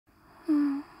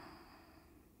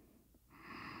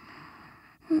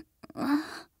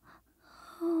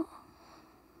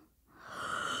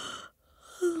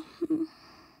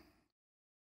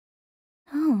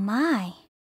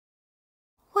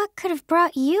could have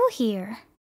brought you here?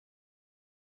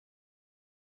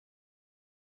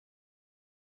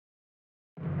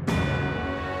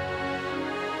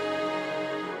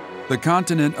 The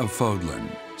continent of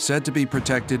Fodlan, said to be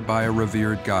protected by a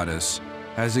revered goddess,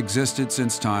 has existed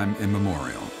since time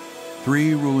immemorial.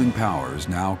 3 ruling powers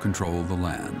now control the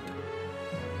land.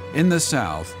 In the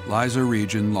south lies a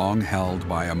region long held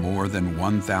by a more than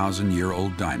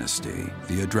 1,000-year-old dynasty,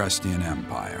 the Adrestian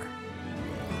Empire.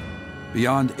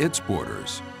 Beyond its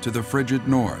borders, to the frigid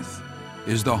north,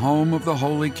 is the home of the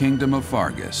Holy Kingdom of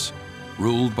Fargus,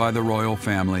 ruled by the royal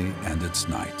family and its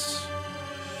knights.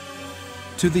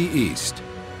 To the east,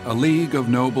 a league of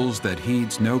nobles that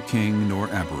heeds no king nor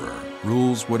emperor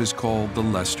rules what is called the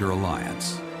Leicester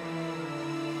Alliance.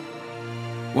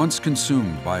 Once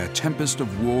consumed by a tempest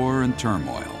of war and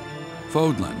turmoil,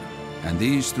 Fodlan and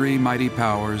these 3 mighty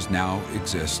powers now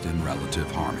exist in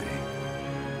relative harmony.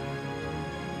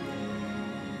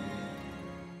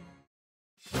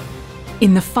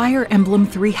 In the Fire Emblem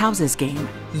 3 Houses game,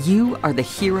 you are the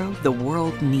hero the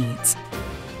world needs.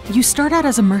 You start out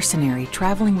as a mercenary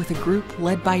traveling with a group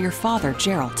led by your father,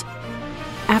 Geralt.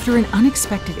 After an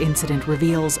unexpected incident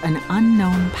reveals an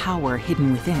unknown power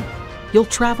hidden within, you'll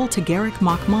travel to Garrick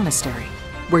Mach Monastery,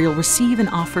 where you'll receive an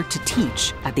offer to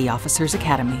teach at the Officers'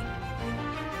 Academy.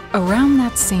 Around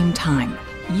that same time,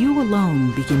 you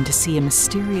alone begin to see a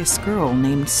mysterious girl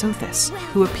named Sothis,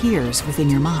 who appears within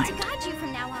your mind. Got you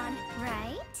from now on,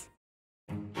 right?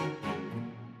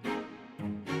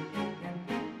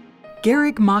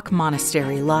 Garrick Mach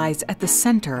Monastery lies at the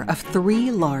center of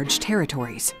 3 large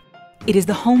territories. It is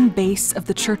the home base of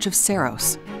the Church of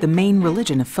Seiros, the main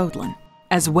religion of Fodlan,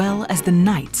 as well as the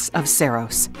Knights of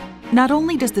Seiros. Not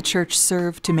only does the church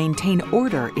serve to maintain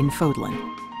order in Fodlan,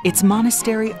 its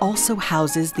monastery also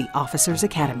houses the Officers'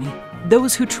 Academy.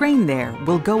 Those who train there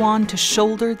will go on to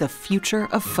shoulder the future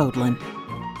of Fodlan.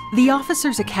 The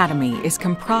Officers' Academy is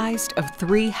comprised of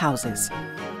 3 houses.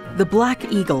 The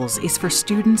Black Eagles is for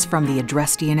students from the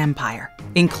Adrestian Empire,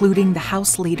 including the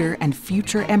House Leader and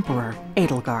future Emperor,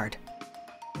 Edelgard.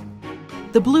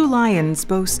 The Blue Lions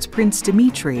boasts Prince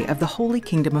Dimitri of the Holy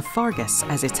Kingdom of Fargus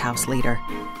as its house leader.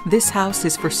 This house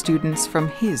is for students from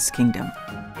his kingdom.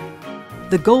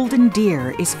 The Golden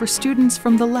Deer is for students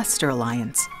from the Leicester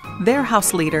Alliance. Their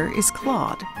house leader is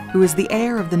Claude, who is the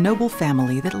heir of the noble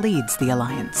family that leads the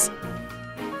Alliance.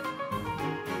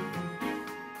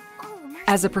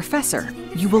 As a professor,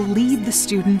 you will lead the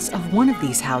students of one of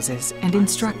these houses and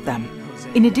instruct them.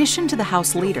 In addition to the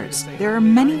house leaders, there are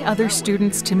many other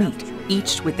students to meet,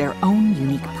 each with their own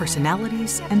unique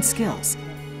personalities and skills.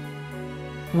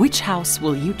 Which house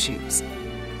will you choose?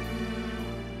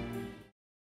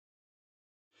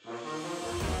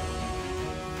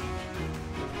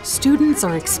 Students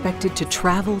are expected to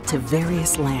travel to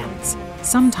various lands,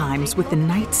 sometimes with the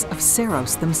Knights of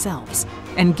Seiros themselves,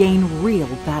 and gain real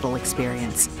battle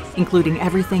experience, including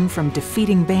everything from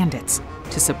defeating bandits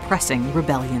to suppressing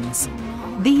rebellions.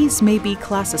 These may be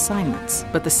class assignments,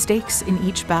 but the stakes in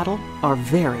each battle are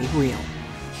very real.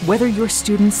 Whether your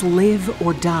students live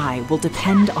or die will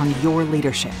depend on your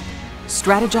leadership.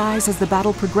 Strategize as the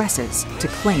battle progresses to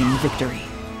claim victory.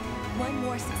 One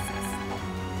more success.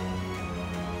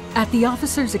 At the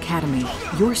Officers' Academy,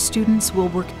 your students will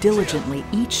work diligently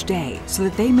each day so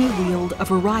that they may wield a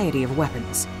variety of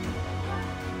weapons.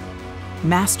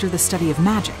 Master the study of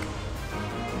magic,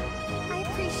 I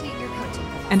appreciate your coaching.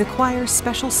 and acquire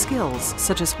special skills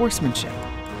such as horsemanship.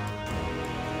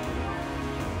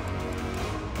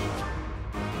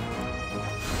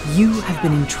 You have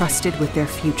been entrusted with their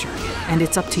future, and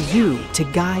it's up to you to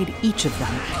guide each of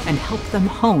them and help them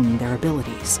hone their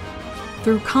abilities.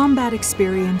 Through combat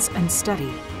experience and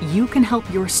study, you can help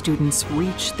your students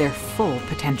reach their full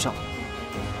potential.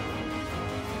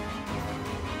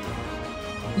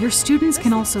 Your students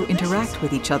can also interact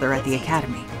with each other at the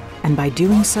Academy, and by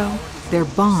doing so, their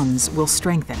bonds will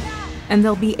strengthen, and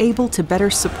they'll be able to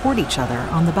better support each other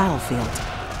on the battlefield.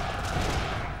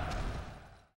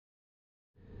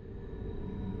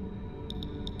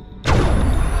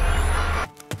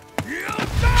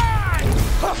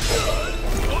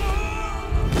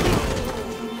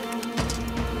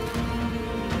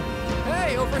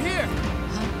 Hey, over here!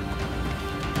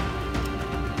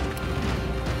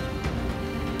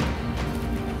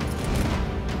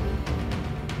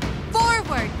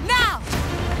 Forward, now!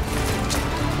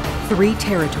 3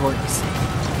 territories,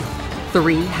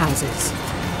 3 houses.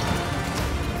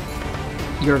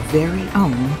 Your very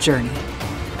own journey.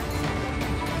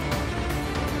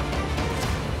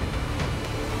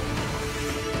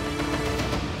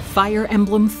 Fire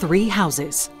Emblem 3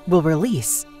 Houses will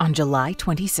release on July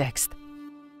 26th.